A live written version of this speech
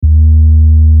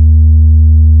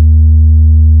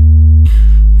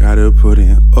Gotta put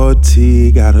in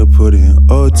OT, gotta put in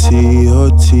OT,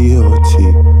 OT, OT,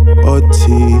 OT.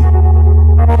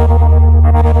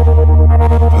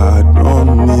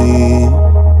 Pardon me.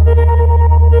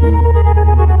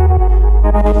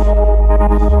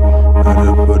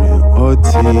 Gotta put in OT,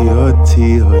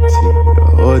 OT, OT,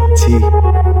 OT.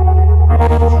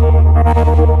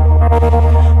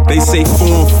 They say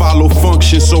form follow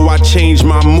function, so I change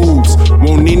my moves.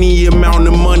 Won't any amount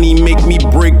of money make me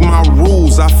break my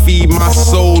rules. I feed my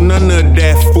soul, none of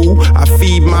that fool. I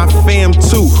feed my fam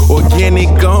too, organic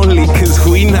only, cause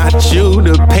we not you.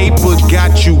 The paper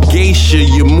got you geisha,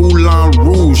 your Moulin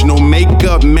Rouge, no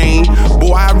makeup, man.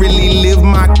 Boy, I really live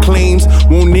my claims.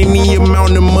 Won't any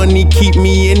amount of money keep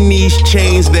me in these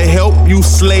chains. To help you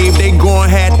slave, they gon'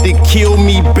 have to kill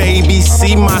me, baby.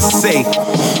 See my say.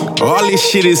 All this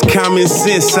shit is common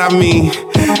sense, I mean,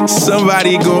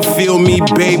 somebody gon' feel me,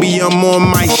 baby, I'm on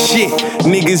my shit.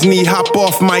 Niggas need hop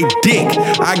off my dick.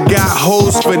 I got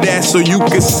hoes for that, so you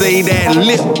can say that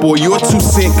lip. Boy, you're 2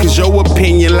 cents, cause your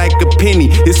opinion like a penny.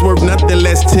 It's worth nothing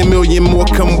less, 10 million more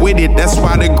come with it. That's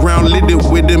why the ground littered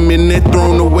with them and they're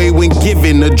thrown away when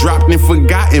given. Or dropped and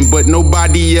forgotten, but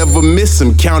nobody ever miss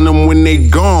them. Count them when they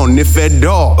gone, if at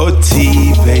all.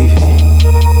 OT, baby.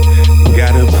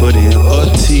 Gotta put in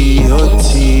OT,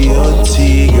 OT,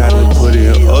 OT. Gotta put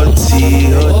in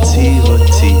OT, OT,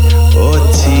 OT,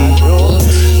 OT.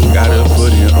 Gotta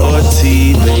put in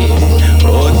OT, baby.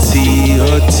 OT,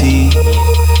 OT,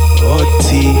 OT.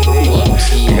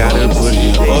 Gotta put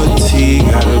in OT,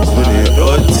 gotta put in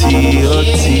OT,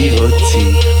 OT, OT,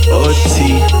 OT.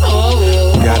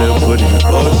 Gotta put in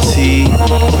OT.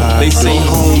 They say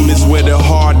home is where the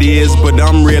heart is, but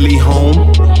I'm really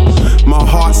home. My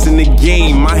heart's in the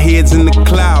game, my head's in the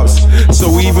clouds.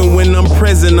 So even when I'm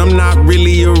present, I'm not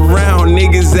really around.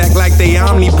 Niggas act like they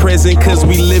omnipresent, cause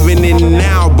we living in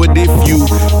now. But if you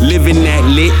living that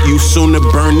lit, you sooner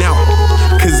burn out.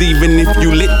 Cause even if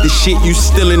you lit the shit, you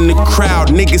still in the crowd.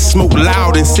 Niggas smoke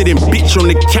loud and sit and bitch on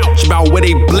the couch about where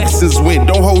they blessings went.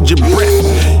 Don't hold your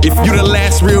breath. If you the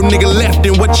last real nigga left,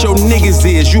 then what your niggas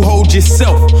is, you hold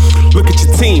yourself. Look at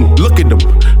your team, look at them.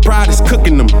 Pride is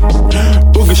cooking them.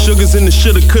 Booger sugars in the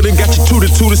shoulda, coulda. Got you toot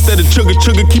instead of chugga.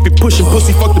 Keep it pushing,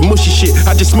 pussy, fuck the mushy shit.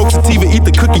 I just smoke sativa, eat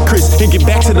the cookie crisp, and get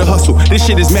back to the hustle. This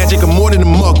shit is magic, I'm more than a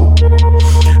muggle.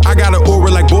 I got an aura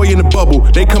like boy in a bubble.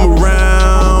 They come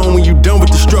around when you done with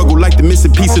the struggle, like the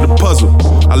missing piece of the puzzle.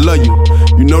 I love you,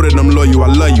 you know that I'm loyal, I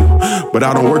love you, but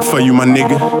I don't work for you, my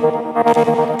nigga.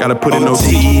 Gotta put in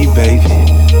OT, baby.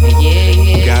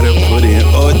 Gotta put in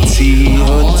OT,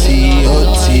 OT,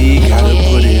 OT. Gotta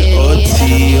put in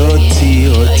OT, OT,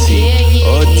 OT,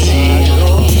 OT.